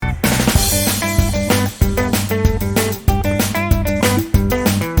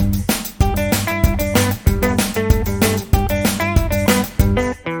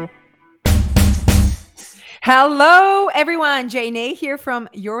Hello, everyone. Jay here from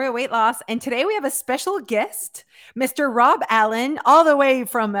Your Weight Loss. And today we have a special guest, Mr. Rob Allen, all the way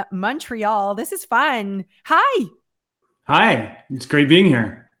from Montreal. This is fun. Hi. Hi, it's great being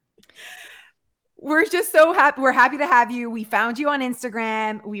here. We're just so happy. We're happy to have you. We found you on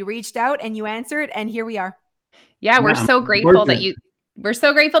Instagram. We reached out and you answered, and here we are. Yeah, we're Yeah, so I'm looking grateful forward to that it. we're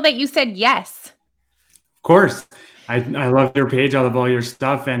so grateful that you said yes. Of course. I love your page. I love all your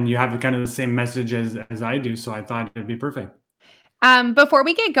stuff, and you have kind of the same message as I do. So I thought it'd be perfect. Before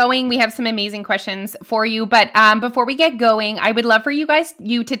we get going, we have some amazing questions for you. But before we get going, I would love for you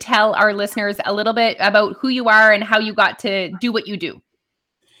to tell our listeners a little bit about who you are and how you got to do what you do.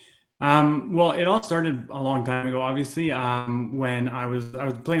 Well, it all started a long time ago, obviously, when I was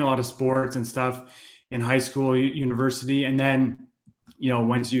playing a lot of sports and stuff in high school, university, and then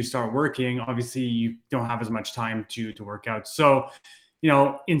once you start working, obviously you don't have as much time to work out. So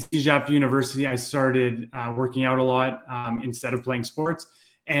in CEGEP University, I started working out a lot instead of playing sports.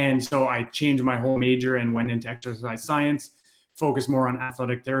 And so I changed my whole major and went into exercise science, focused more on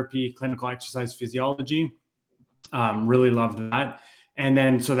athletic therapy, clinical exercise physiology. Really loved that. And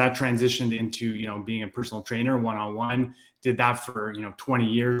then so that transitioned into, being a personal trainer one-on-one. Did that for, 20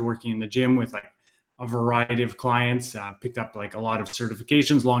 years working in the gym with like a variety of clients, picked up like a lot of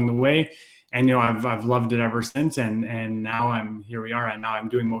certifications along the way. And I've loved it ever since, and now here we are, and now I'm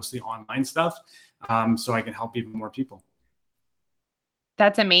doing mostly online stuff, so I can help even more people.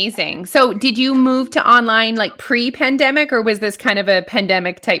 That's amazing. So did you move to online like pre-pandemic, or was this kind of a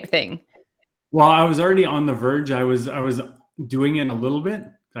pandemic type thing? Well, I was already on the verge. I was doing it a little bit,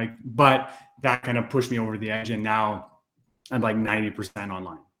 but that kind of pushed me over the edge, and now I'm like 90%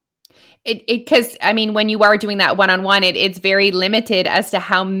 online. Because I mean, when you are doing that one-on-one, it's very limited as to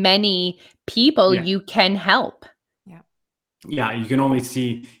how many people Yeah. you can help. Yeah, you can only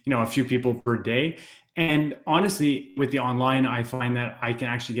see, a few people per day. And honestly, with the online, I find that I can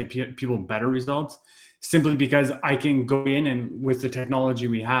actually get people better results simply because I can go in, and with the technology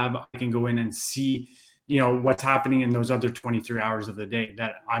we have, I can go in and see, what's happening in those other 23 hours of the day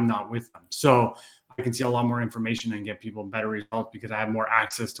that I'm not with them. So I can see a lot more information and get people better results because I have more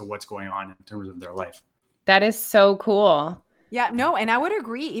access to what's going on in terms of their life. That is so cool. Yeah, no, and I would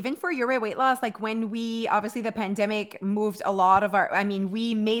agree, even for your weight loss, like when we obviously the pandemic moved a lot of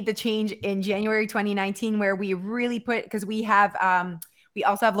we made the change in January 2019 where we really because we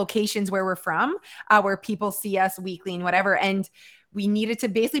also have locations where we're from, where people see us weekly and whatever. And we needed to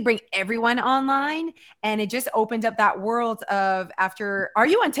basically bring everyone online, and it just opened up that world of are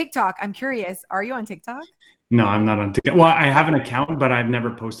you on TikTok? I'm curious. Are you on TikTok? No, I'm not on TikTok. Well, I have an account, but I've never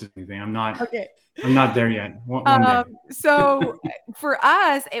posted anything. I'm not. Okay. I'm not there yet. One day. So for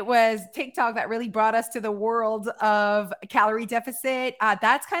us, it was TikTok that really brought us to the world of calorie deficit.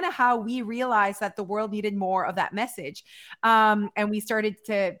 That's kind of how we realized that the world needed more of that message. And we started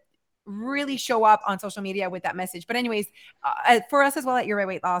to really show up on social media with that message. But anyways, for us as well at Your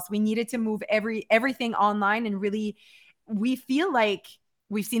Weight Loss, we needed to move everything online, and really, we feel like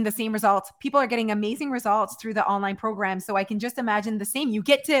we've seen the same results. People are getting amazing results through the online program. So I can just imagine the same. You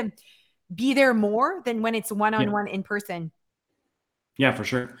get to be there more than when it's one-on-one in person. Yeah, for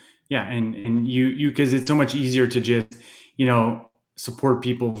sure. Yeah. And you, because it's so much easier to just, support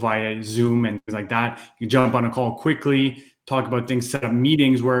people via Zoom and things like that. You jump on a call quickly, talk about things, set up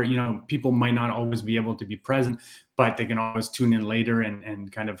meetings where, people might not always be able to be present, but they can always tune in later and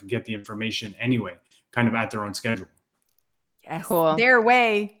kind of get the information kind of at their own schedule. Yes, cool. Their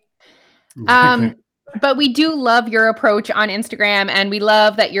way. But we do love your approach on Instagram, and we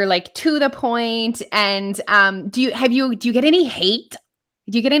love that you're like to the point. And do you get any hate?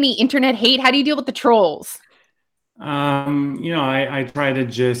 Do you get any internet hate? How do you deal with the trolls? I try to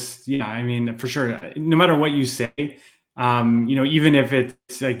just, for sure, no matter what you say, even if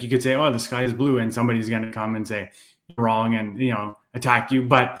it's like, you could say, oh, the sky is blue, and somebody's going to come and say you're wrong and, attack you.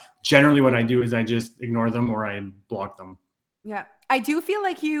 But generally what I do is I just ignore them or I block them. Yeah. I do feel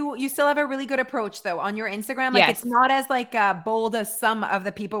like you still have a really good approach though on your Instagram. Like, yes. It's not as bold as some of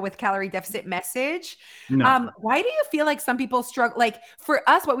the people with calorie deficit message. No. Why do you feel like some people struggle? Like for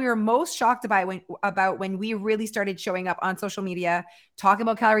us, what we were most shocked about when we really started showing up on social media, talking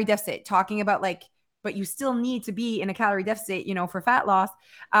about calorie deficit, talking about but you still need to be in a calorie deficit, for fat loss.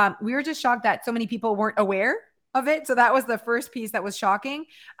 We were just shocked that so many people weren't aware of it. So that was the first piece that was shocking.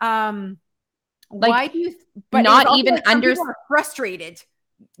 Why do you? But not even frustrated.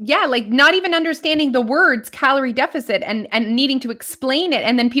 Yeah, like not even understanding the words calorie deficit and needing to explain it,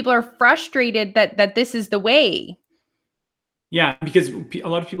 and then people are frustrated that this is the way. Yeah, because a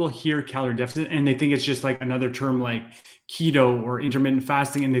lot of people hear calorie deficit and they think it's just like another term like keto or intermittent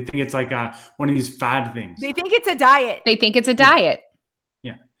fasting, and they think it's like one of these fad things. They think it's a diet. They think it's a diet.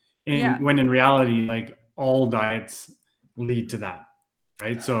 Yeah. And when in reality, like all diets lead to that,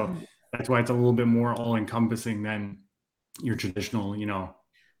 right? So that's why it's a little bit more all encompassing than your traditional,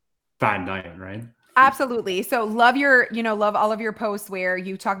 fad diet, right? Absolutely. So love love all of your posts where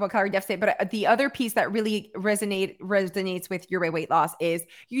you talk about calorie deficit. But the other piece that really resonates with your weight loss is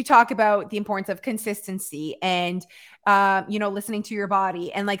you talk about the importance of consistency and, listening to your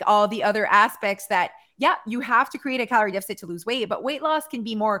body and like all the other aspects that, yeah, you have to create a calorie deficit to lose weight, but weight loss can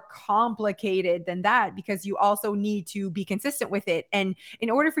be more complicated than that because you also need to be consistent with it. And in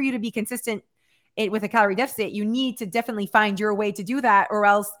order for you to be consistent with a calorie deficit, you need to definitely find your way to do that, or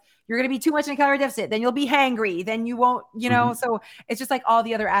else you're going to be too much in a calorie deficit. Then you'll be hangry. Then you won't, so it's just like all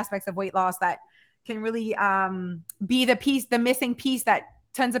the other aspects of weight loss that can really be the missing piece that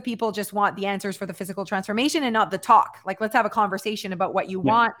tons of people just want the answers for the physical transformation and not the talk. Like, let's have a conversation about what you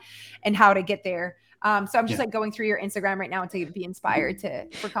want and how to get there. So I'm just like going through your Instagram right now to be inspired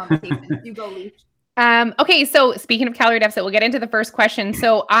for conversation. You go, Leaf. Okay, so speaking of calorie deficit, we'll get into the first question.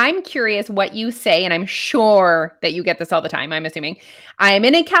 So I'm curious what you say, and I'm sure that you get this all the time, I'm assuming. I am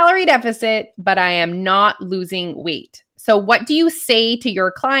in a calorie deficit, but I am not losing weight. So what do you say to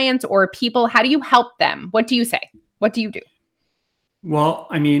your clients or people? How do you help them? What do you say? What do you do? Well,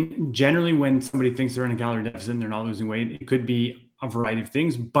 I mean, generally when somebody thinks they're in a calorie deficit and they're not losing weight, it could be a variety of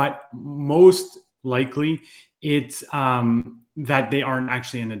things, but most likely it's that they aren't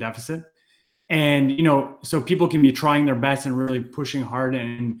actually in a deficit. And, so people can be trying their best and really pushing hard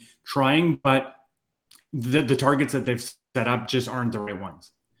and trying, but the targets that they've set up just aren't the right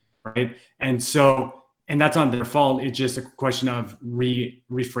ones, right? And that's not their fault. It's just a question of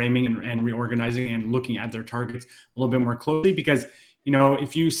reframing and reorganizing and looking at their targets a little bit more closely. Because,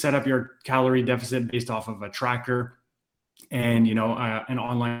 if you set up your calorie deficit based off of a tracker and, an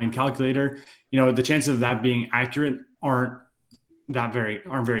online calculator, the chances of that being accurate aren't very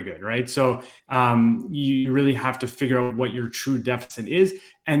good, right? So you really have to figure out what your true deficit is.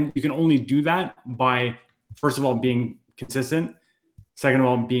 And you can only do that by, first of all, being consistent. Second of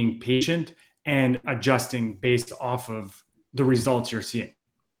all, being patient and adjusting based off of the results you're seeing.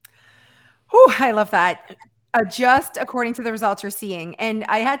 Oh, I love that. Adjust according to the results you're seeing. And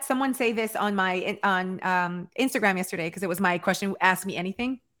I had someone say this on my Instagram yesterday because it was my question, Ask Me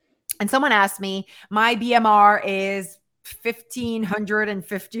Anything. And someone asked me, my BMR is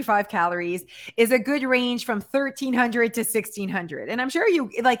 1,555 calories, is a good range from 1,300 to 1,600. And I'm sure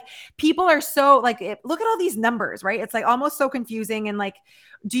people are so look at all these numbers, right? It's like almost so confusing. And like,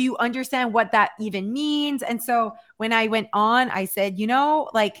 do you understand what that even means? And so when I went on, I said,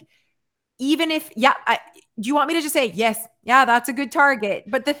 even if, do you want me to just say, yes, yeah, that's a good target?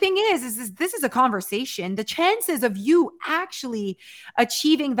 But the thing is this is a conversation. The chances of you actually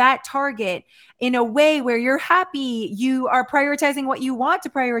achieving that target in a way where you're happy, you are prioritizing what you want to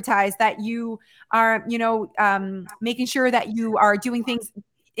prioritize, that you are, making sure that you are doing things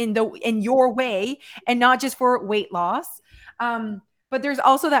in your way and not just for weight loss. But there's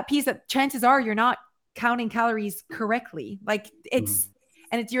also that piece that chances are you're not counting calories correctly. Like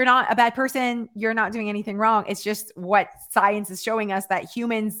you're not a bad person. You're not doing anything wrong. It's just what science is showing us, that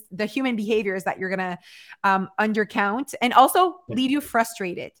the human behaviors that you're going to undercount and also leave you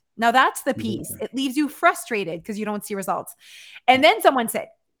frustrated. Now that's the piece. It leaves you frustrated because you don't see results. And then someone said,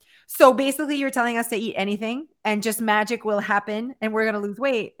 so basically you're telling us to eat anything and just magic will happen and we're going to lose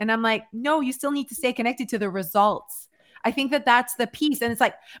weight. And I'm like, no, you still need to stay connected to the results. I think that's the piece. And it's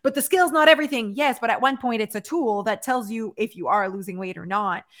like, but the scale's not everything. Yes. But at one point it's a tool that tells you if you are losing weight or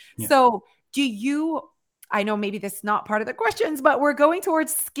not. Yeah. So I know maybe this is not part of the questions, but we're going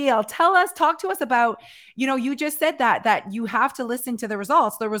towards scale. Talk to us about, you just said that you have to listen to the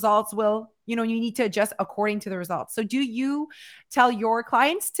results. The results will, you need to adjust according to the results. So do you tell your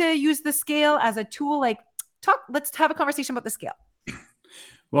clients to use the scale as a tool? Let's have a conversation about the scale.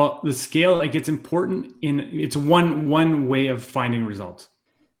 Well, the scale, it's important it's one way of finding results.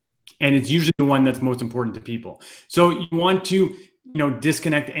 And it's usually the one that's most important to people. So you want to,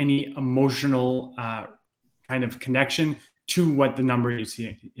 disconnect any emotional kind of connection to what the number you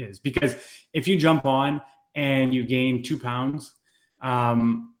see is. Because if you jump on and you gain 2 pounds,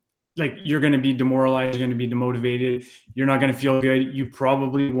 you're going to be demoralized, you're going to be demotivated, you're not going to feel good. You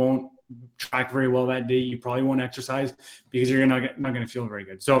probably won't track very well that day. You probably won't exercise because you're not going to feel very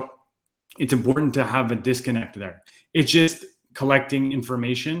good. So it's important to have a disconnect there. It's just collecting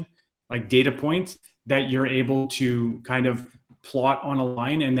information, like data points that you're able to kind of plot on a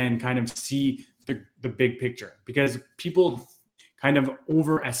line and then kind of see the big picture. Because people kind of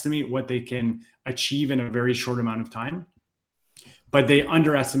overestimate what they can achieve in a very short amount of time, but they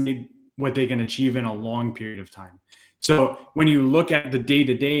underestimate what they can achieve in a long period of time. So when you look at the day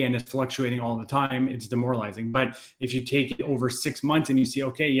to day and it's fluctuating all the time, it's demoralizing. But if you take it over 6 months and you see,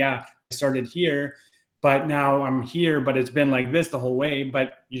 okay, yeah, I started here, but now I'm here, but it's been like this the whole way,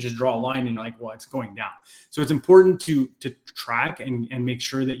 but you just draw a line and you're like, well, it's going down. So it's important to track and make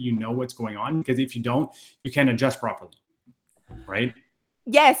sure that you know what's going on, because if you don't, you can't adjust properly, right?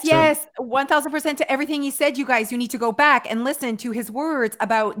 Yes, 1000% to everything he said, you guys. You need to go back and listen to his words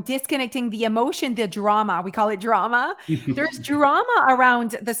about disconnecting the emotion, the drama. We call it drama. There's drama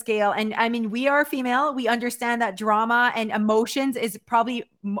around the scale. And I mean, we are female. We understand that drama and emotions is probably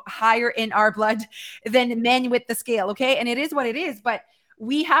higher in our blood than men with the scale. Okay. And it is what it is. But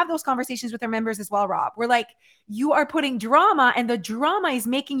we have those conversations with our members as well, Rob. We're like, you are putting drama, and the drama is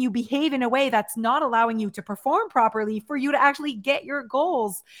making you behave in a way that's not allowing you to perform properly for you to actually get your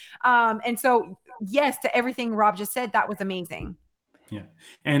goals. And so, yes, to everything Rob just said, that was amazing. Yeah.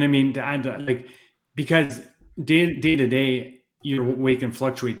 And I mean, to add to, like, because day to day, your weight can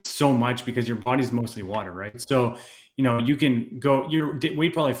fluctuate so much because your body's mostly water, right? So, you know, you can go, your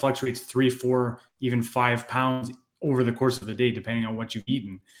weight probably fluctuates 3, 4, even 5 pounds over the course of the day, depending on what you've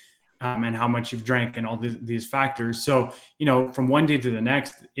eaten and how much you've drank and all these factors. So, you know, from one day to the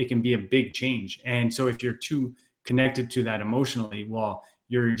next, it can be a big change. And so if you're too connected to that emotionally, well,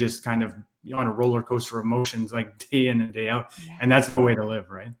 you're just kind of on a roller coaster of emotions, like day in and day out. And that's the way to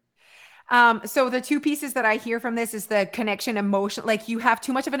live, right? So the two pieces that I hear from this is the connection emotion, like you have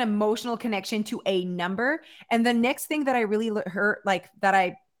too much of an emotional connection to a number. And the next thing that I really heard, like that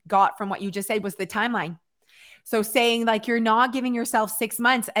I got from what you just said, was the timeline. So saying like, you're not giving yourself 6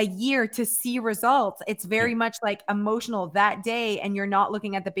 months, a year to see results. It's very much like emotional that day. And you're not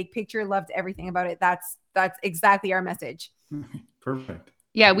looking at the big picture. Loved everything about it. That's exactly our message. Perfect.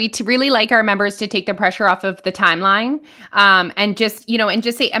 Yeah, we really like our members to take the pressure off of the timeline, and just, you know, and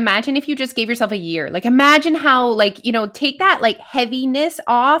just say, imagine if you just gave yourself a year. Like, imagine how, like, you know, take that like heaviness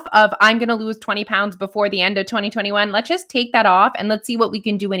off of, I'm going to lose 20 pounds before the end of 2021. Let's just take that off and let's see what we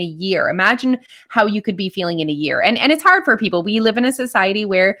can do in a year. Imagine how you could be feeling in a year. And it's hard for people. We live in a society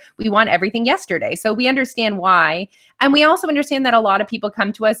where we want everything yesterday. So we understand why. And we also understand that a lot of people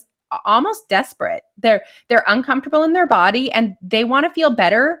come to us almost desperate. They're uncomfortable in their body and they want to feel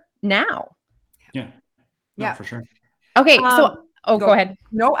better now. Yeah. No, yeah, for sure. Okay. So, go ahead.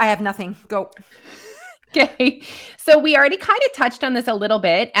 No, I have nothing. Go. Okay. So we already kind of touched on this a little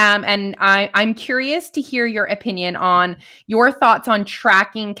bit. And I'm curious to hear your opinion on your thoughts on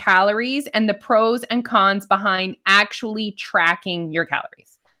tracking calories and the pros and cons behind actually tracking your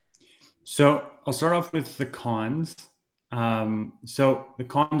calories. So I'll start off with the cons. So the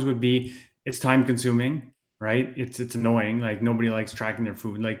cons would be, it's time consuming, right? It's annoying. Like, nobody likes tracking their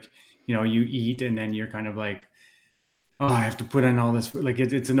food. Like, you know, you eat and then you're kind of like, oh, I have to put in all this food. Like,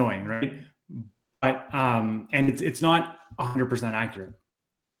 it's annoying, right? But, and it's not 100% accurate,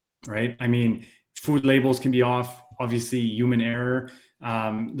 right? I mean, food labels can be off, obviously human error.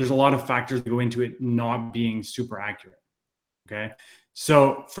 There's a lot of factors that go into it not being super accurate. Okay.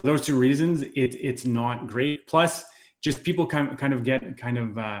 So for those two reasons, it's not great. Plus, just people kind of get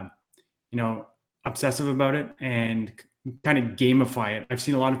you know, obsessive about it and kind of gamify it. I've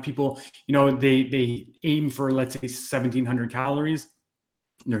seen a lot of people, you know, they aim for, let's say, 1,700 calories.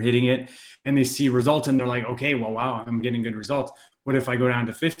 They're hitting it and they see results and they're like, okay, well, wow, I'm getting good results. What if I go down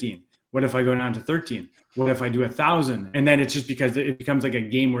to 15? What if I go down to 13? What if I do 1,000? And then it's just because it becomes like a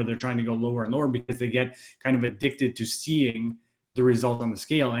game where they're trying to go lower and lower because they get kind of addicted to seeing the result on the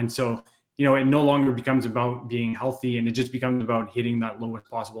scale. And so, you know, it no longer becomes about being healthy and it just becomes about hitting that lowest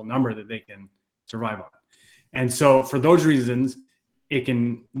possible number that they can survive on. And so for those reasons, it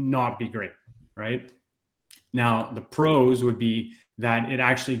can not be great, right? Now, the pros would be that it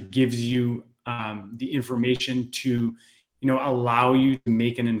actually gives you the information to, you know, allow you to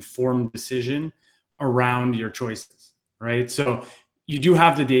make an informed decision around your choices, right? So you do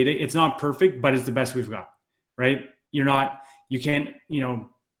have the data. It's not perfect, but it's the best we've got, right? You can't, you know,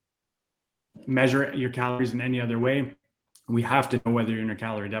 measure your calories in any other way. We have to know whether you're in a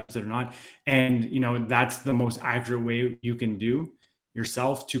calorie deficit or not. And, you know, that's the most accurate way you can do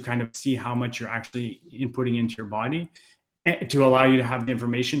yourself to kind of see how much you're actually inputting into your body to allow you to have the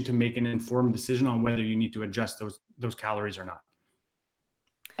information to make an informed decision on whether you need to adjust those calories or not.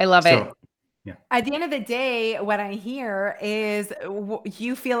 I love it. Yeah. At the end of the day, what I hear is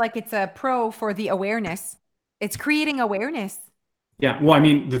you feel like it's a pro for the awareness. It's creating awareness. Yeah. Well, I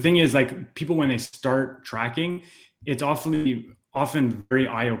mean, the thing is, like, people, when they start tracking, it's often very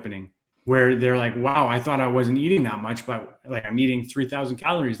eye-opening where they're like, wow, I thought I wasn't eating that much, but like I'm eating 3,000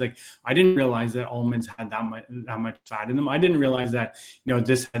 calories. Like I didn't realize that almonds had that much fat in them. I didn't realize that,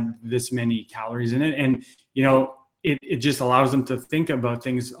 this had this many calories in it. And, it just allows them to think about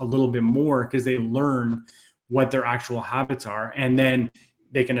things a little bit more because they learn what their actual habits are, and then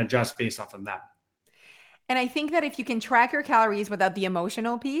they can adjust based off of that. And I think that if you can track your calories without the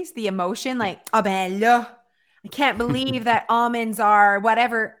emotional piece, the emotion like, oh, bello, I can't believe that almonds are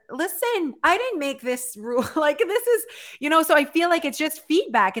whatever. Listen, I didn't make this rule. Like this is, so I feel like it's just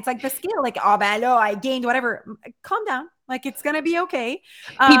feedback. It's like the scale, like, oh, bello, I gained whatever. Calm down. Like it's going to be okay.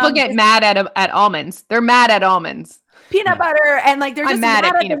 People get mad at almonds. They're mad at almonds. Peanut butter, and like they're just mad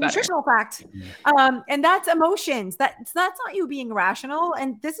at the peanut butter. nutritional fact. And that's emotions. That's not you being rational.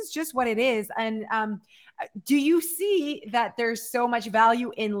 And this is just what it is. And do you see that there's so much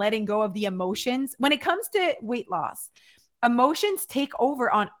value in letting go of the emotions when it comes to weight loss? Emotions take over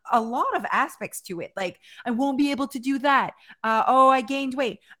on a lot of aspects to it. Like, I won't be able to do that. Oh, I gained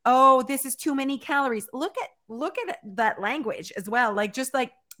weight. Oh, this is too many calories. Look at that language as well. Like, just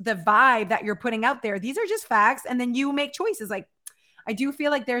like the vibe that you're putting out there. These are just facts. And then you make choices. Like, I do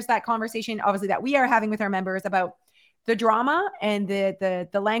feel like there's that conversation, obviously, that we are having with our members about the drama, and the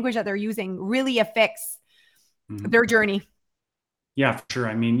language that they're using really affects their journey. Yeah, for sure.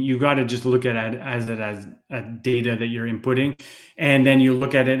 I mean, you got to just look at it as a data that you're inputting. And then you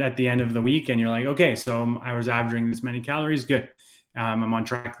look at it at the end of the week and you're like, okay, so I was averaging this many calories. Good. I'm on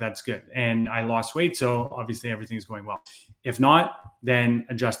track. That's good. And I lost weight. So obviously everything's going well. If not, then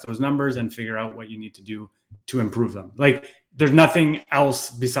adjust those numbers and figure out what you need to do to improve them. Like there's nothing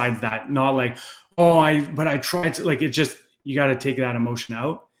else besides that. Not like, but I tried to, like, it's just, you got to take that emotion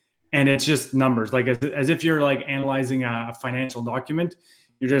out. And it's just numbers, like as if you're like analyzing a financial document.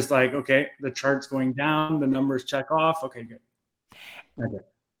 You're just like, okay, the chart's going down, the numbers check off. Okay, good. Okay.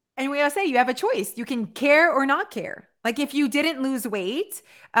 And we always say you have a choice. You can care or not care. Like if you didn't lose weight,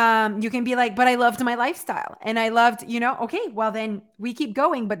 you can be like, but I loved my lifestyle and I loved, okay, well then we keep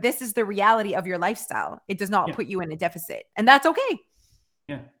going, but this is the reality of your lifestyle. It does not put you in a deficit, and that's okay.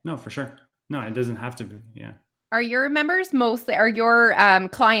 Yeah, no, for sure. No, it doesn't have to be. Yeah. Are your members are your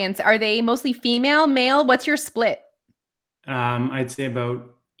clients, are they mostly female, male? What's your split? I'd say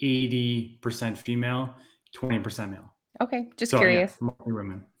about 80% female, 20% male. Okay. Just curious. Yeah, mostly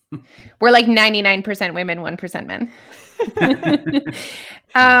women. We're like 99% women, 1% men.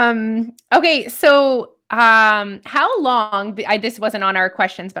 Okay. So how long, this wasn't on our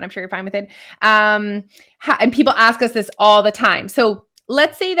questions, but I'm sure you're fine with it. And people ask us this all the time. So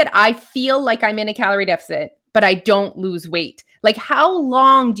let's say that I feel like I'm in a calorie deficit, but I don't lose weight. Like, how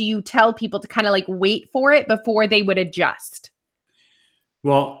long do you tell people to kind of like wait for it before they would adjust?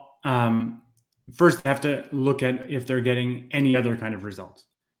 Well, first, they have to look at if they're getting any other kind of results.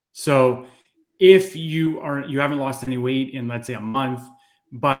 So if you haven't lost any weight in, let's say, a month,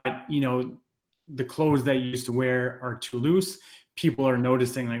 but the clothes that you used to wear are too loose, people are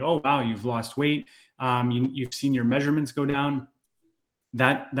noticing like, oh wow, you've lost weight. You've seen your measurements go down.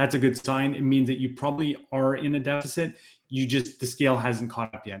 That's a good sign. It means that you probably are in a deficit. The scale hasn't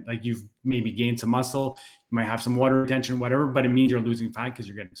caught up yet. Like you've maybe gained some muscle, you might have some water retention, whatever, but it means you're losing fat because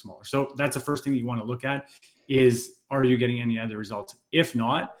you're getting smaller. So that's the first thing you want to look at is, are you getting any other results? If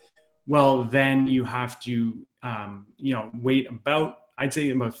not, well, then you have to, wait I'd say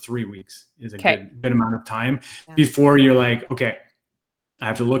about 3 weeks is a good amount of time before you're like, okay, I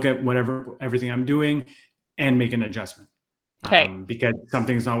have to look at everything I'm doing and make an adjustment. Okay. Because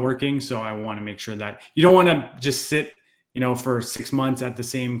something's not working. So I want to make sure that you don't want to just sit, for 6 months at the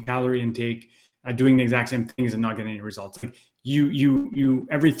same calorie intake, doing the exact same things and not getting any results. Like you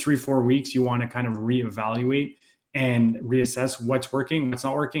every 3-4 weeks, you want to kind of reevaluate and reassess what's working, what's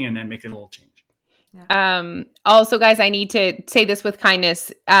not working, and then make it a little change. Yeah. Also, guys, I need to say this with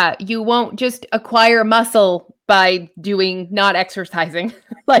kindness. You won't just acquire muscle by not exercising.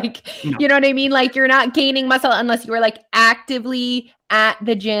 Like, no. You know what I mean? Like you're not gaining muscle unless you are like actively at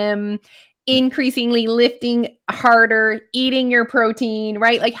the gym, increasingly lifting harder, eating your protein,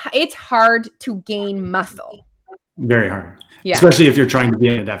 right? Like it's hard to gain muscle. Very hard. Yeah. Especially if you're trying to be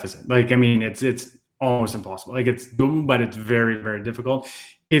in a deficit. Like, I mean, it's almost impossible. Like it's doable, but it's very, very difficult.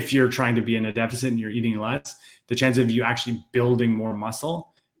 If you're trying to be in a deficit and you're eating less, the chance of you actually building more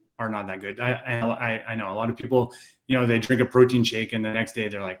muscle are not that good. I know a lot of people, they drink a protein shake and the next day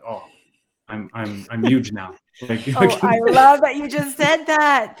they're like, oh, I'm huge now. Like, I love that you just said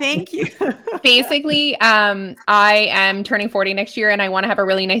that. Thank you. Basically, I am turning 40 next year and I want to have a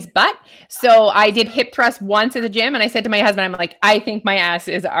really nice butt. So I did hip thrust once at the gym and I said to my husband, I'm like, I think my ass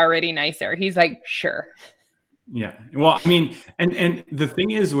is already nicer. He's like, sure. Yeah. Well, I mean, and the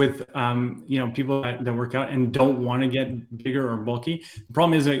thing is with, people that work out and don't want to get bigger or bulky, the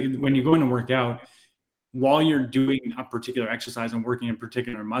problem is that when you go in and work out, while you're doing a particular exercise and working a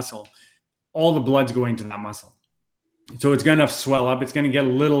particular muscle, all the blood's going to that muscle. So it's going to swell up. It's going to get a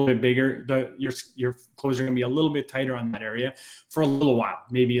little bit bigger. Your clothes are going to be a little bit tighter on that area for a little while,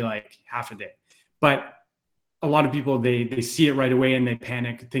 maybe like half a day. But a lot of people, they see it right away and they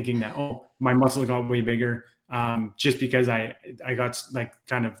panic thinking that, oh, my muscles got way bigger just because I got like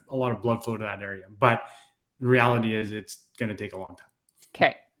kind of a lot of blood flow to that area. But the reality is it's going to take a long time.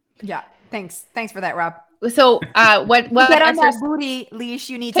 Okay. Yeah. Thanks for that, Rob. So what get on that booty leash,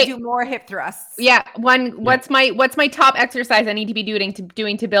 you need to do more hip thrusts. Yeah. What's my top exercise I need to be doing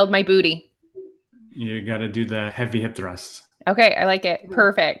to build my booty? You got to do the heavy hip thrusts. Okay. I like it.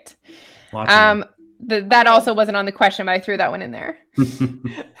 Perfect. That also wasn't on the question, but I threw that one in there.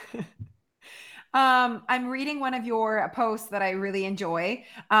 I'm reading one of your posts that I really enjoy,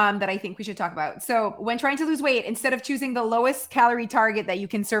 that I think we should talk about. So when trying to lose weight, instead of choosing the lowest calorie target that you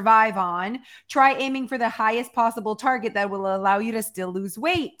can survive on, try aiming for the highest possible target that will allow you to still lose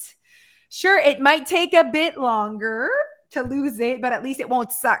weight. Sure, it might take a bit longer to lose it, but at least it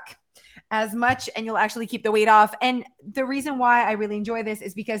won't suck as much and you'll actually keep the weight off. And the reason why I really enjoy this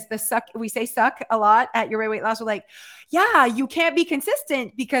is because we say suck a lot at Your Way Weight Loss. We're like, yeah, you can't be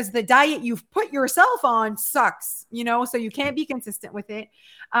consistent because the diet you've put yourself on sucks, so you can't be consistent with it.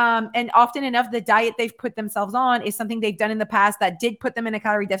 And often enough, the diet they've put themselves on is something they've done in the past that did put them in a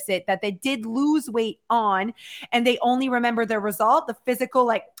calorie deficit, that they did lose weight on, and they only remember the result, the physical,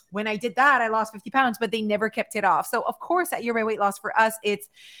 like when I did that, I lost 50 pounds, but they never kept it off. So of course at Your Way Weight Loss for us,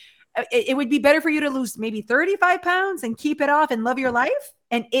 it would be better for you to lose maybe 35 pounds and keep it off and love your life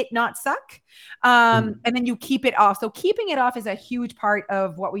and it not suck. And then you keep it off. So keeping it off is a huge part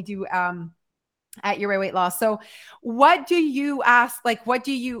of what we do at Your Way Weight Loss. So what do you ask? Like,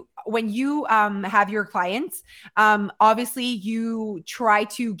 when you have your clients, obviously you try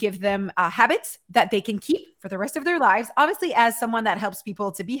to give them habits that they can keep for the rest of their lives. Obviously, as someone that helps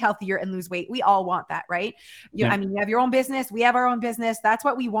people to be healthier and lose weight, we all want that, right? I mean, you have your own business. We have our own business. That's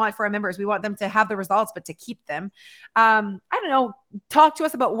what we want for our members. We want them to have the results, but to keep them. I don't know. Talk to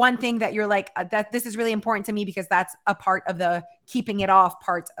us about one thing that you're like, that this is really important to me because that's a part of the keeping it off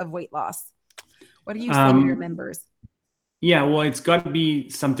part of weight loss. What do you say to your members? Yeah, well, it's got to be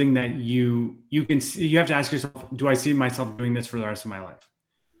something that you can see. You have to ask yourself, do I see myself doing this for the rest of my life?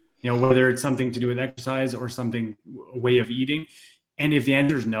 Whether it's something to do with exercise or something, a way of eating. And if the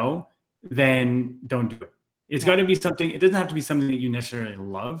answer is no, then don't do it. It's got to be something. It doesn't have to be something that you necessarily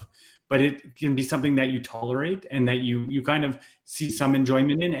love, but it can be something that you tolerate and that you kind of see some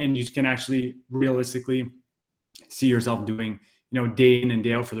enjoyment in, and you can actually realistically see yourself doing, day in and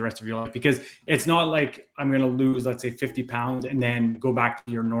day out for the rest of your life. Because it's not like I'm going to lose, let's say 50 pounds and then go back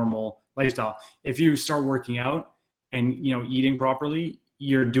to your normal lifestyle. If you start working out and, eating properly,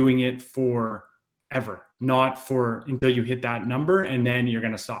 you're doing it forever, not for until you hit that number and then you're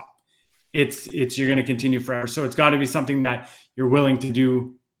going to stop. You're going to continue forever. So it's got to be something that you're willing to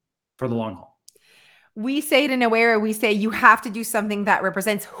do for the long haul. We say it in a way where we say you have to do something that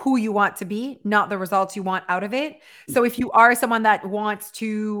represents who you want to be, not the results you want out of it. So if you are someone that wants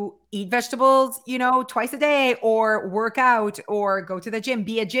to eat vegetables, twice a day, or work out, or go to the gym,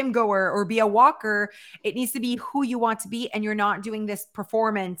 be a gym goer or be a walker, it needs to be who you want to be. And you're not doing this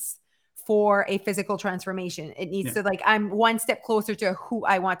performance for a physical transformation. It needs to I'm one step closer to who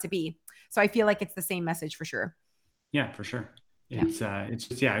I want to be. So I feel like it's the same message for sure. Yeah, for sure. It's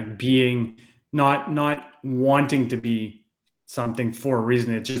just being not wanting to be something for a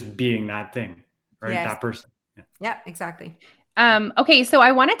reason. It's just being that thing, right? Yes. That person. Yeah, exactly. Okay. So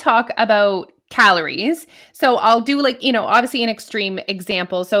I want to talk about calories. So I'll do obviously an extreme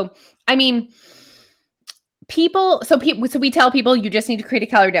example. So, I mean, so we tell people you just need to create a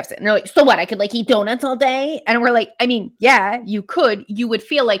calorie deficit, and they're like, so what? I could eat donuts all day. And we're like, I mean, yeah, you could. You would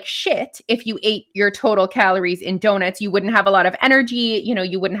feel like shit if you ate your total calories in donuts. You wouldn't have a lot of energy.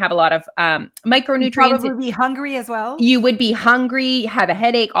 You wouldn't have a lot of micronutrients. You'd probably be hungry as well. You would be hungry, have a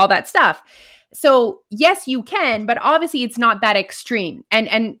headache, all that stuff. So yes, you can, but obviously it's not that extreme.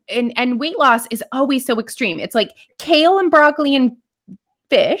 And weight loss is always so extreme. It's like kale and broccoli and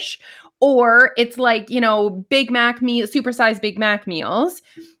fish. Or it's Big Mac meal, supersized Big Mac meals.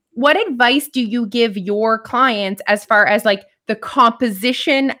 What advice do you give your clients as far as the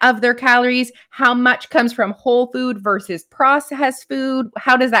composition of their calories? How much comes from whole food versus processed food?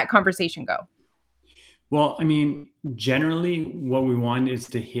 How does that conversation go? Well, I mean, generally what we want is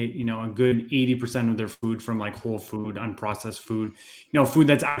to hit, a good 80% of their food from like whole food, unprocessed food, food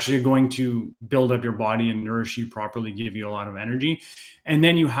that's actually going to build up your body and nourish you properly, give you a lot of energy. And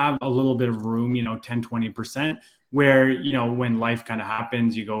then you have a little bit of room, 10, 20%, where, when life kind of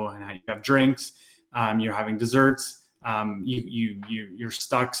happens, you go and you have drinks, you're having desserts, you're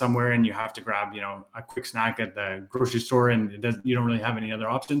stuck somewhere and you have to grab, a quick snack at the grocery store, and you don't really have any other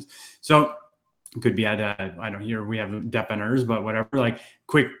options. So it could be at I don't here we have dépanneurs, but whatever, like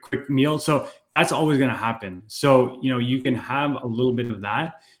quick meal. So that's always going to happen. So, you can have a little bit of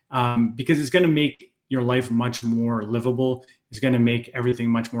that because it's going to make your life much more livable. It's going to make everything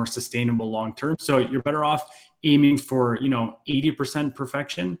much more sustainable long term. So you're better off aiming for, 80%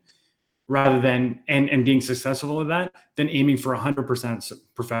 perfection rather than and being successful with that than aiming for 100%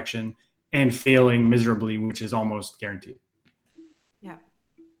 perfection and failing miserably, which is almost guaranteed.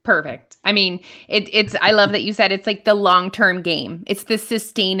 Perfect. I mean, it's, I love that you said it's like the long-term game. It's the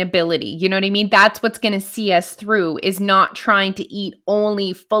sustainability. You know what I mean? That's what's going to see us through, is not trying to eat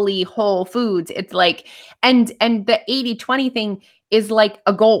only fully whole foods. It's like, and the 80-20 thing is like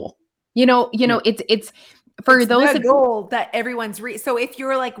a goal, it's for those goal that everyone's so if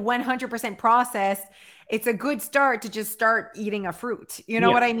you're like 100% processed, it's a good start to just start eating a fruit. You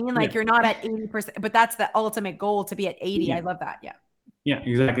know what I mean? Like you're not at 80%, but that's the ultimate goal, to be at 80. Yeah. I love that. Yeah. Yeah,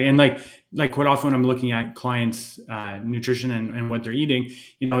 exactly. And like quite often when I'm looking at clients' nutrition and what they're eating,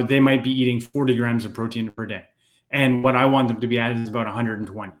 they might be eating 40 grams of protein per day. And what I want them to be at is about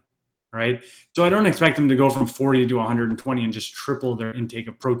 120, right? So I don't expect them to go from 40 to 120 and just triple their intake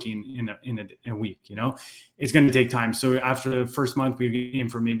of protein in a week, It's going to take time. So after the first month, we aim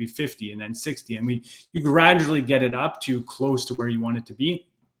for maybe 50 and then 60. And you gradually get it up to close to where you want it to be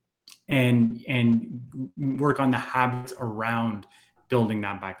and work on the habits around building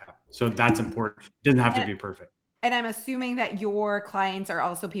that back up. So that's important. It doesn't have to be perfect. And I'm assuming that your clients are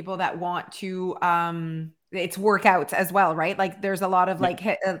also people that want to, it's workouts as well, right? Like there's a lot of like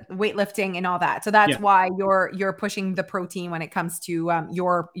weightlifting and all that. So that's why you're pushing the protein when it comes to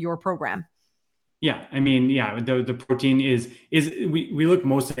your program. Yeah. I mean, the protein is we look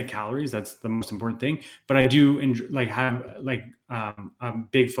mostly at calories. That's the most important thing. But I do have a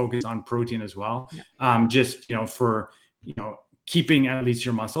big focus on protein as well. Just, for, keeping at least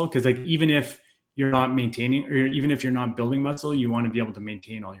your muscle, because like even if you're not maintaining or even if you're not building muscle, you want to be able to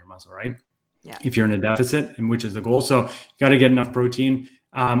maintain all your muscle, right? Yeah. If you're in a deficit, and which is the goal. So you got to get enough protein.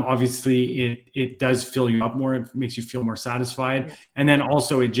 Obviously it does fill you up more. It makes you feel more satisfied. Yeah. And then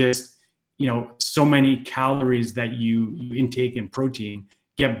also it just, so many calories that you intake in protein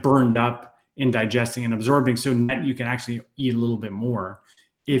get burned up in digesting and absorbing. So that you can actually eat a little bit more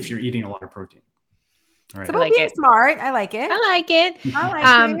if you're eating a lot of protein. Right. So being smart. I like it.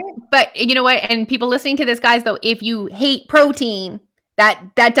 But you know what? And people listening to this, guys, though, if you hate protein,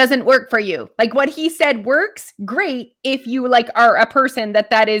 that doesn't work for you. Like what he said works great if you are a person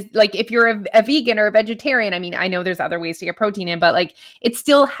that is like, if you're a vegan or a vegetarian. I mean, I know there's other ways to get protein in, but like it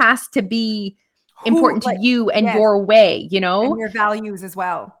still has to be important to you and your way, and your values as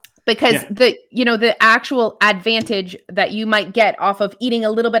well. Because the actual advantage that you might get off of eating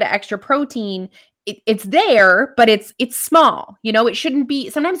a little bit of extra protein, it's there, but it's small. It shouldn't be.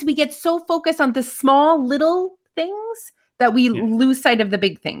 Sometimes we get so focused on the small little things that we lose sight of the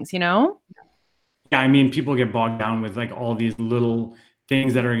big things. Yeah, I mean, people get bogged down with like all these little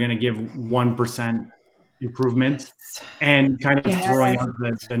things that are going to give 1% improvement, and kind of throwing out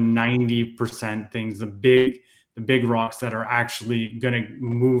the 90% things, the big rocks that are actually going to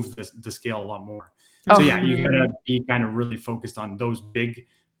move the scale a lot more. So you got to be kind of really focused on those big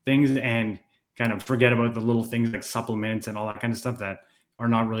things and kind of forget about the little things like supplements and all that kind of stuff that are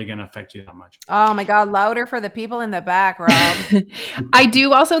not really going to affect you that much. Oh my God, louder for the people in the back, Rob. I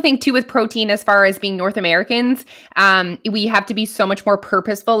do also think too with protein, as far as being North Americans, we have to be so much more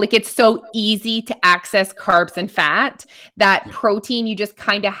purposeful. Like it's so easy to access carbs and fat that protein, you just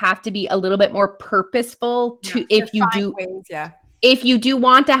kind of have to be a little bit more purposeful if you do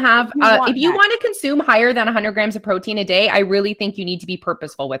want to have, if you want to consume higher than 100 grams of protein a day, I really think you need to be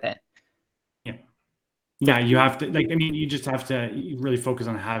purposeful with it. Yeah, you have to you just have to really focus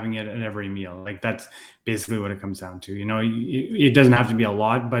on having it at every meal. Like that's basically what it comes down to. It doesn't have to be a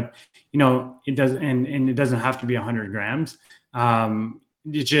lot, but it does, and it doesn't have to be 100 grams.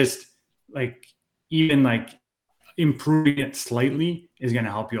 It's just even improving it slightly is going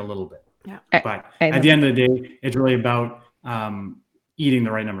to help you a little bit. Yeah. But at the end of the day, it's really about eating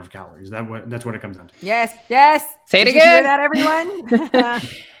the right number of calories. That's what it comes down to. Yes. Say it again. Did you hear that, everyone?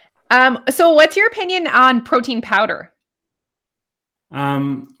 So what's your opinion on protein powder?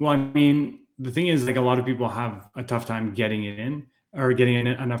 Well, I mean, the thing is, like, a lot of people have a tough time getting it in or getting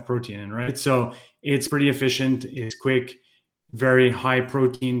enough protein in, right? So it's pretty efficient, it's quick, very high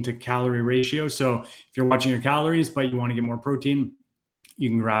protein to calorie ratio. So if you're watching your calories, but you want to get more protein, you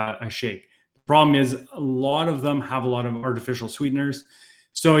can grab a shake. The problem is a lot of them have a lot of artificial sweeteners.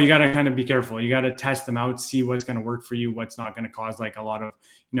 So you got to kind of be careful. You got to test them out, see what's going to work for you, what's not going to cause like a lot of,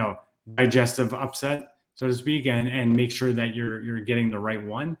 digestive upset, so to speak, and make sure that you're getting the right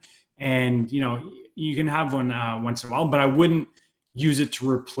one. And, you can have one once in a while, but I wouldn't use it to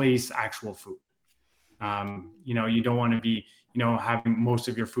replace actual food. You don't want to be, having most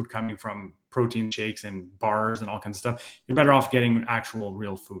of your food coming from protein shakes and bars and all kinds of stuff. You're better off getting actual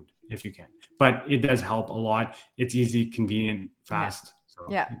real food if you can. But it does help a lot. It's easy, convenient, fast. So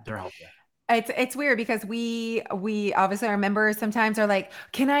they're helpful. It's weird because we obviously, our members sometimes are like,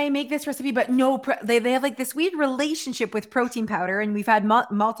 can I make this recipe? But no, they have like this weird relationship with protein powder. And we've had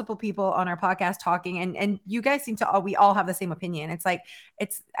multiple people on our podcast talking, and you guys seem to we all have the same opinion. It's like,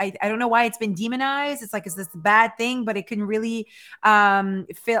 I don't know why it's been demonized. It's like, is this a bad thing? But it can really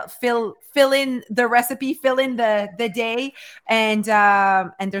fill in the recipe, fill in the day. And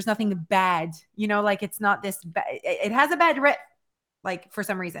there's nothing bad, like it's not this bad. It has a bad like for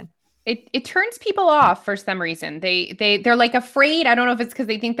some reason. It turns people off for some reason. They're like afraid. I don't know if it's because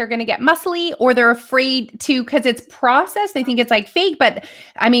they think they're going to get muscly, or they're afraid to, because it's processed. They think it's like fake, but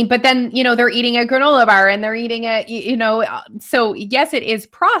then, they're eating a granola bar and they're eating so yes, it is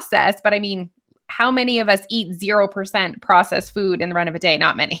processed, but how many of us eat 0% processed food in the run of a day?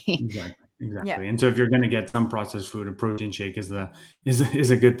 Not many. Exactly. Yeah. And so if you're going to get some processed food, a protein shake is a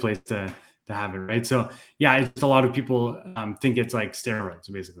good place to have it. Right. So yeah, it's a lot of people think it's like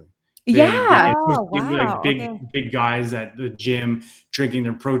steroids, basically. Wow. Big guys at the gym drinking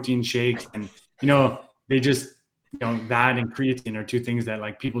their protein shakes, and they just that and creatine are two things that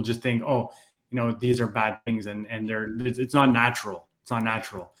like people just think, these are bad things, and it's not natural. It's not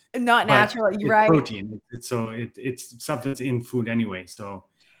natural. You're right. Protein. It's stuff that's in food anyway. So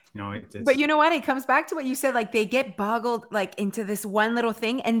but you know what? It comes back to what you said. Like they get boggled like into this one little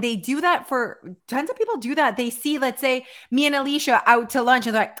thing, and they do that for tons of people. Do that. They see, let's say, me and Alicia out to lunch,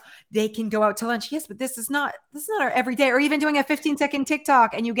 and they're like, they can go out to lunch. Yes, but this is not our everyday. Or even doing a 15-second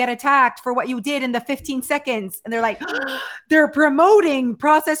TikTok, and you get attacked for what you did in the 15 seconds, and they're like, they're promoting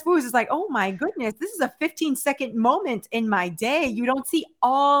processed foods. It's like, oh my goodness, this is a 15-second moment in my day. You don't see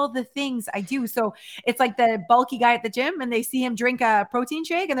all the things I do. So it's like the bulky guy at the gym, and they see him drink a protein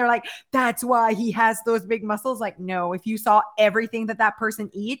shake, and they're like, that's why he has those big muscles. Like, no, if you saw everything that person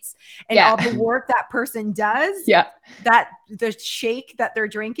eats and all the work that person does, that the shake that they're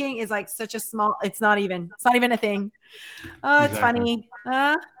drinking is like such a small, it's not even a thing. It's funny.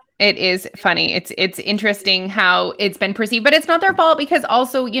 It is funny. It's interesting how it's been perceived, but it's not their fault, because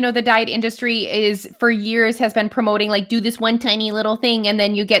also, the diet industry is for years has been promoting like, do this one tiny little thing and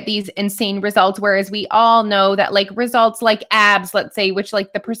then you get these insane results. Whereas we all know that like results like abs, let's say, which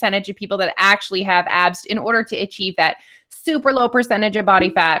like the percentage of people that actually have abs, in order to achieve that, super low percentage of body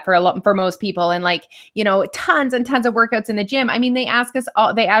fat for most people, and like, tons and tons of workouts in the gym. They ask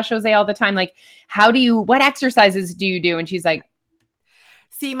Jose all the time, like, what exercises do you do? And she's like,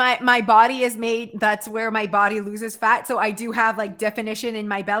 see, my body is made, that's where my body loses fat. So I do have like definition in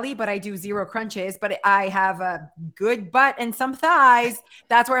my belly, but I do 0 crunches, but I have a good butt and some thighs.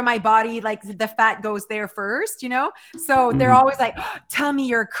 That's where my body, like the fat goes there first, So they're always like, tell me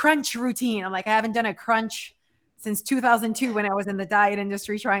your crunch routine. I'm like, I haven't done a crunch since 2002 when I was in the diet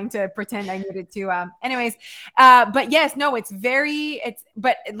industry trying to pretend I needed to. But yes, no,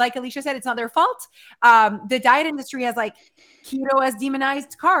 but like Alicia said, it's not their fault. The diet industry has like keto as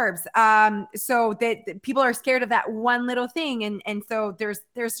demonized carbs. So that people are scared of that one little thing. And so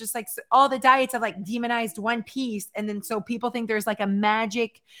there's just like all the diets have like demonized one piece. And then so people think there's like a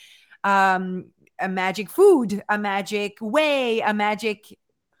magic food, a magic way, a magic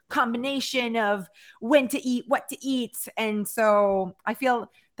combination of when to eat, what to eat. And so I feel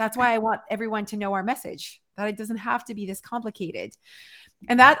that's why I want everyone to know our message, that it doesn't have to be this complicated.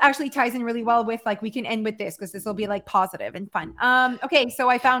 And that actually ties in really well with like, we can end with this because this will be like positive and fun. Okay. So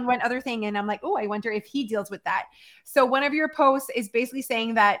I found one other thing and I'm like, oh, I wonder if he deals with that. So one of your posts is basically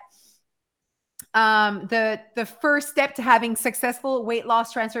saying that the first step to having successful weight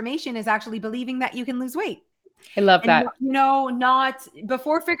loss transformation is actually believing that you can lose weight. I love that. Not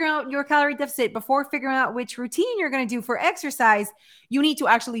before figuring out your calorie deficit, before figuring out which routine you're going to do for exercise, you need to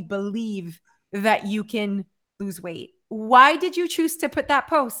actually believe that you can lose weight. Why did you choose to put that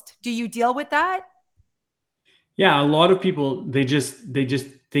post? Do you deal with that? Yeah, a lot of people, they just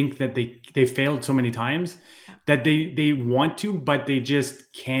think that they failed so many times that they want to, but they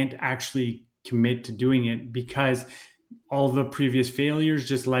just can't actually commit to doing it, because all the previous failures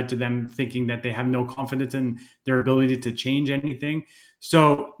just led to them thinking that they have no confidence in their ability to change anything.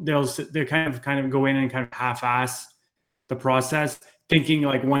 So they kind of go in and kind of half-ass the process, thinking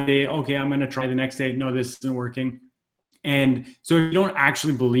like one day, okay, I'm going to try, the next day, no, this isn't working. And so if you don't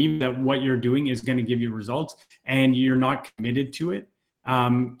actually believe that what you're doing is going to give you results and you're not committed to it,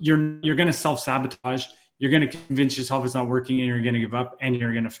 you're going to self-sabotage. You're going to convince yourself it's not working, and you're going to give up, and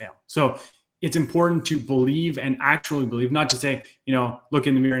you're going to fail. So it's important to believe and actually believe, not to say, look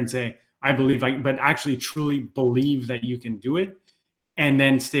in the mirror and say, I believe, but actually truly believe that you can do it, and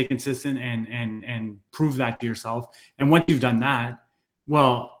then stay consistent and prove that to yourself. And once you've done that,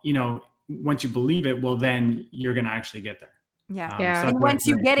 well, once you believe it, well, then you're going to actually get there. Yeah. So and once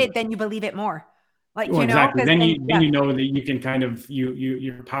you get it, then you believe it more. Exactly. Then you know that you can kind of,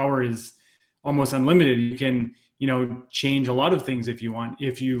 your power is almost unlimited. You can, change a lot of things if you want,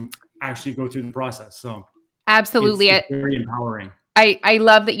 if you actually go through the process. So absolutely. It's very empowering. I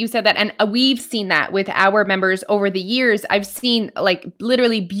love that you said that. And we've seen that with our members over the years. I've seen like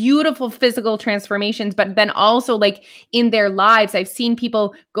literally beautiful physical transformations, but then also like in their lives, I've seen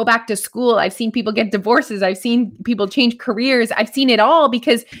people go back to school. I've seen people get divorces. I've seen people change careers. I've seen it all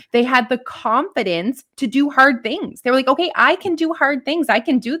because they had the confidence to do hard things. They were like, okay, I can do hard things. I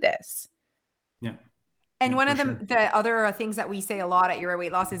can do this. Yeah. And one of the other things that we say a lot at Your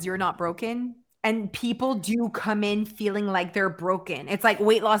Weight Loss is you're not broken. And people do come in feeling like they're broken. It's like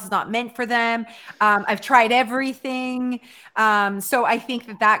weight loss is not meant for them. I've tried everything. So I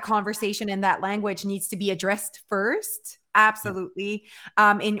think that conversation and that language needs to be addressed first. Absolutely.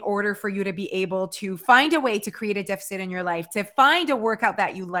 In order for you to be able to find a way to create a deficit in your life, to find a workout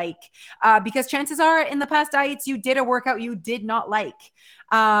that you like, because chances are in the past diets, you did a workout you did not like.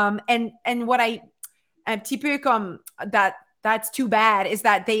 And what un petit peu comme that, that's too bad, is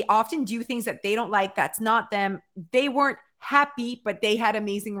that they often do things that they don't like. That's not them. They weren't happy, but they had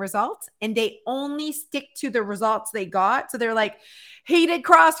amazing results, and they only stick to the results they got. So they're like, hated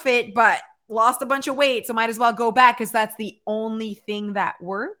CrossFit, but lost a bunch of weight. So might as well go back because that's the only thing that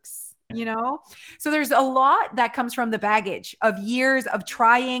works, So there's a lot that comes from the baggage of years of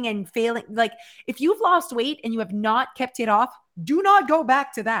trying and failing. Like if you've lost weight and you have not kept it off, do not go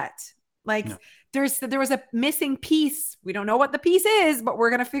back to that. Like no. There was a missing piece. We don't know what the piece is, but we're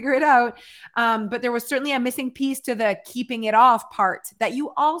going to figure it out. But there was certainly a missing piece to the keeping it off part that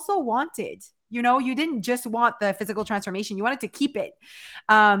you also wanted. You didn't just want the physical transformation. You wanted to keep it.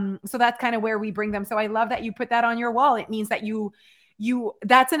 So that's kind of where we bring them. So I love that you put that on your wall. It means that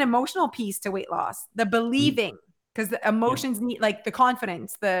that's an emotional piece to weight loss, the believing, because the emotions need like the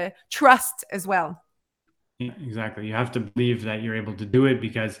confidence, the trust as well. Yeah, exactly. You have to believe that you're able to do it,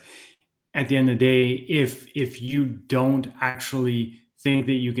 because at the end of the day, if you don't actually think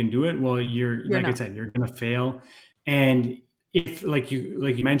that you can do it, well, you're like I said, you're going to fail. And if like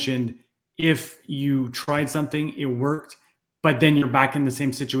you mentioned, if you tried something, it worked, but then you're back in the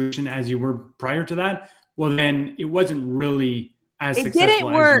same situation as you were prior to that, well, then it wasn't really as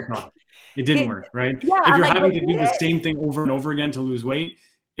successful as you thought. It didn't work, right? Yeah, if you're having to do the same thing over and over again to lose weight,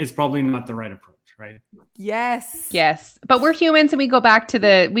 it's probably not the right approach. Right. Yes. But we're humans and we go back to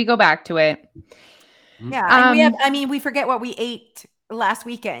it. Yeah. And we forget what we ate last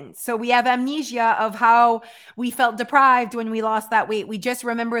weekend. So we have amnesia of how we felt deprived when we lost that weight. We just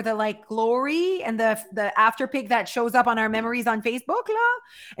remember the glory and the after pic that shows up on our memories on Facebook.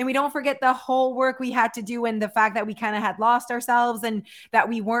 And we don't forget the whole work we had to do, and the fact that we kind of had lost ourselves and that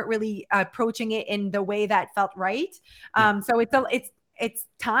we weren't really approaching it in the way that felt right. So it's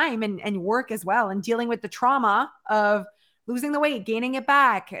time and work as well, and dealing with the trauma of losing the weight, gaining it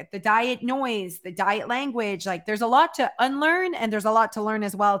back, the diet noise, the diet language. Like there's a lot to unlearn, and there's a lot to learn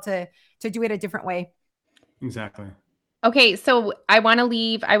as well to do it a different way. Exactly. Okay. So I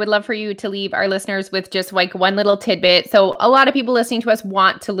would love for you to leave our listeners with just like one little tidbit. So a lot of people listening to us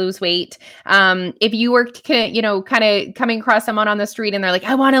want to lose weight. If you were, kind of coming across someone on the street and they're like,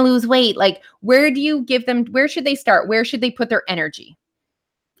 I want to lose weight. Like, where should they start? Where should they put their energy?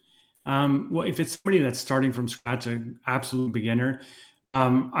 Well, if it's somebody that's starting from scratch, an absolute beginner,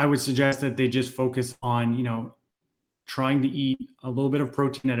 I would suggest that they just focus on, trying to eat a little bit of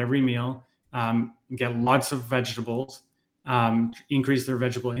protein at every meal, get lots of vegetables, increase their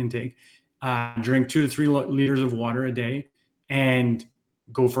vegetable intake, drink 2 to 3 liters of water a day, and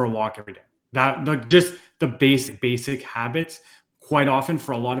go for a walk every day. Just the basic habits. Quite often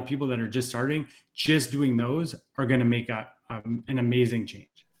for a lot of people that are just starting, just doing those are going to make an amazing change.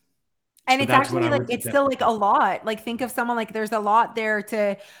 And So it's that's what actually I like, would it's suggest. still like a lot. Like think of someone like there's a lot there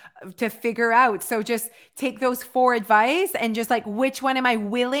to figure out. So just take those 4 advice and just like, which one am I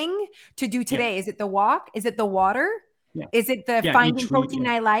willing to do today? Is it the walk? Is it the water? Yeah. Is it the Yeah. finding Each week. protein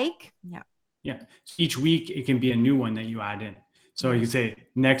I like? Yeah. Yeah. So each week it can be a new one that you add in. So you say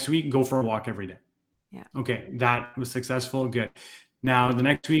next week, go for a walk every day. Yeah. Okay. That was successful. Good. Now the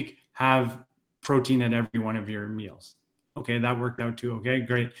next week, have protein at every one of your meals. Okay. That worked out too. Okay.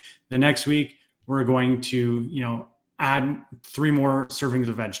 Great. The next week, we're going to, add 3 more servings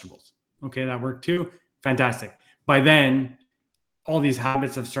of vegetables. Okay. That worked too. Fantastic. By then, all these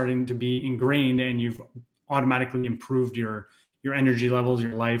habits have starting to be ingrained and you've automatically improved your energy levels,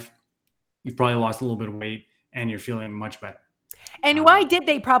 your life. You've probably lost a little bit of weight and you're feeling much better. And why did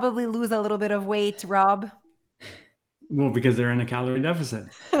they probably lose a little bit of weight, Rob? Well, because they're in a calorie deficit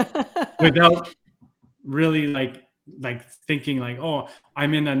without really like thinking like, oh,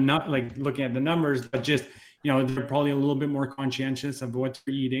 I'm in a nut, like looking at the numbers, but just, they're probably a little bit more conscientious of what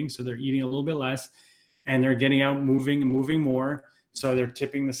they're eating. So they're eating a little bit less and they're getting out, moving more. So they're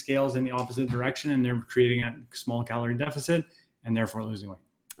tipping the scales in the opposite direction and they're creating a small calorie deficit and therefore losing weight.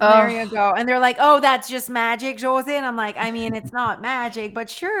 There you go. And they're like, oh, that's just magic, Josie. And I'm like, I mean, it's not magic, but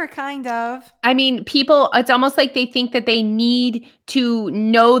sure, kind of. I mean, people, it's almost like they think that they need to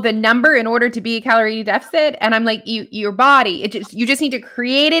know the number in order to be a calorie deficit. And I'm like, your body, you just need to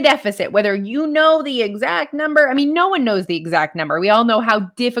create a deficit, whether you know the exact number. I mean, no one knows the exact number. We all know how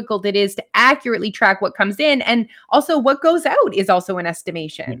difficult it is to accurately track what comes in. And also what goes out is also an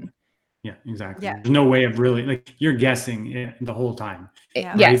estimation. Yeah, exactly. Yeah. There's no way of really, like, you're guessing the whole time. Yeah.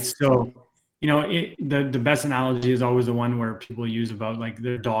 Right? Yes. So, the best analogy is always the one where people use about like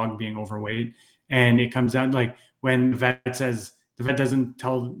their dog being overweight. And it comes out like when the vet doesn't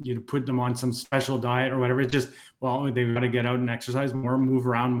tell you to put them on some special diet or whatever. It's just, well, they've got to get out and exercise more, move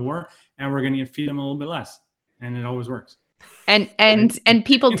around more, and we're going to feed them a little bit less. And it always works. And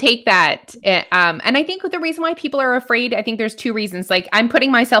people take that. And I think the reason why people are afraid, I think there's 2 reasons. Like I'm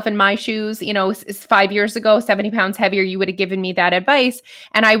putting myself in my shoes, 5 years ago, 70 pounds heavier, you would have given me that advice.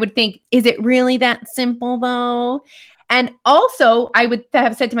 And I would think, is it really that simple though? And also I would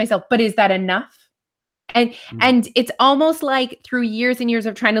have said to myself, but is that enough? And it's almost like through years and years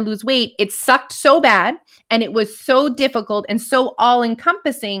of trying to lose weight, it sucked so bad and it was so difficult and so all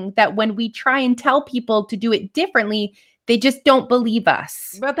encompassing that when we try and tell people to do it differently, they just don't believe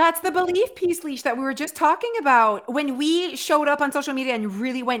us. But that's the belief piece, Leash, that we were just talking about. When we showed up on social media and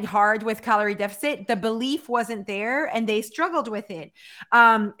really went hard with calorie deficit, the belief wasn't there and they struggled with it.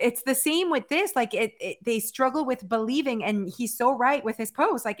 It's the same with this. Like they struggle with believing, and he's so right with his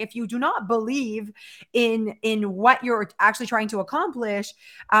post. Like if you do not believe in what you're actually trying to accomplish,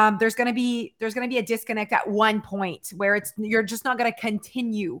 there's gonna be a disconnect at one point where you're just not gonna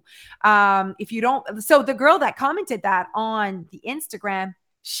continue. If you don't. So the girl that commented that on the Instagram,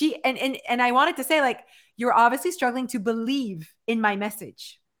 she and I wanted to say, like, you're obviously struggling to believe in my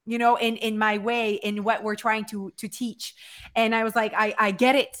message, in my way, in what we're trying to teach. And I was like, I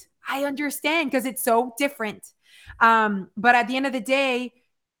get it. I understand because it's so different. But at the end of the day,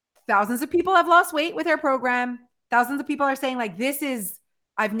 thousands of people have lost weight with our program. Thousands of people are saying like,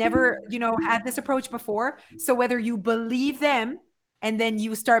 I've never, had this approach before. So whether you believe them and then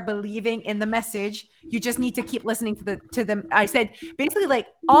you start believing in the message, you just need to keep listening to them. I said, basically, like,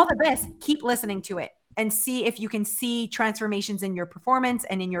 all the best, keep listening to it and see if you can see transformations in your performance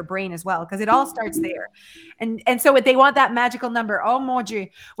and in your brain as well. Cause it all starts there. And so they want that magical number. Oh,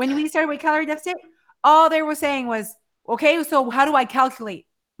 Moji, when we started with calorie deficit, all they were saying was, okay, so how do I calculate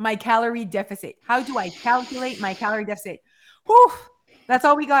my calorie deficit? How do I calculate my calorie deficit? Whew, that's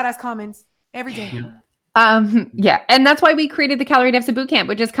all we got as comments every day. Yeah. Yeah. And that's why we created the Calorie Deficit Bootcamp,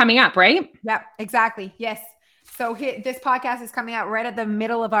 which is coming up, right? Yeah, exactly. Yes. So this podcast is coming out right at the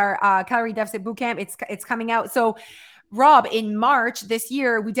middle of our Calorie Deficit Bootcamp. It's coming out. So Rob, in March this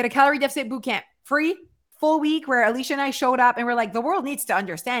year, we did a Calorie Deficit Bootcamp, free, full week, where Alicia and I showed up and we're like, the world needs to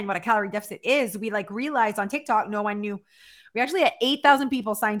understand what a calorie deficit is. We realized on TikTok, no one knew. We actually had 8,000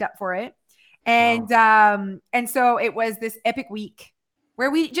 people signed up for it. And, Wow. And so it was this epic week where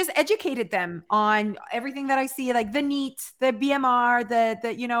we just educated them on everything that I see, like the NEAT, the BMR,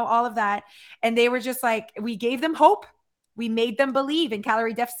 the all of that. And they were just like, we gave them hope. We made them believe in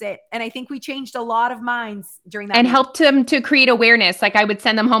calorie deficit. And I think we changed a lot of minds during that. And helped them to create awareness. Like I would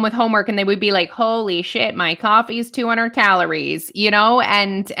send them home with homework and they would be like, holy shit, my coffee is 200 calories,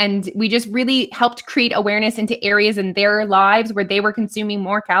 and we just really helped create awareness into areas in their lives where they were consuming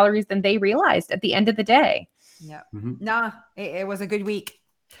more calories than they realized at the end of the day. Yeah. Mm-hmm. Nah, it was a good week.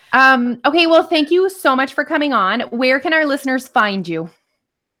 Okay. Well, thank you so much for coming on. Where can our listeners find you?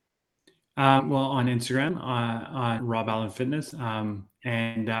 Well, on Instagram, on Rob Allen Fitness,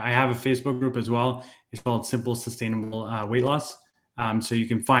 and I have a Facebook group as well. It's called Simple Sustainable Weight Loss. So you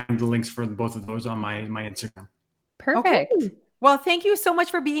can find the links for both of those on my Instagram. Perfect. Okay. Well, thank you so much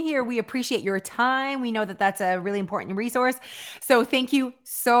for being here. We appreciate your time. We know that that's a really important resource. So thank you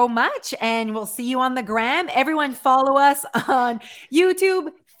so much. And we'll see you on the gram. Everyone follow us on YouTube,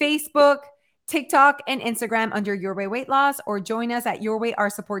 Facebook, TikTok, and Instagram under Your Way Weight Loss, or join us at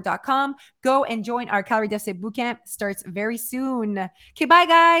yourwayrsupport.com. Go and join our Calorie Deficit Bootcamp. Starts very soon. Okay, bye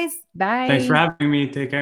guys. Bye. Thanks for having me. Take care.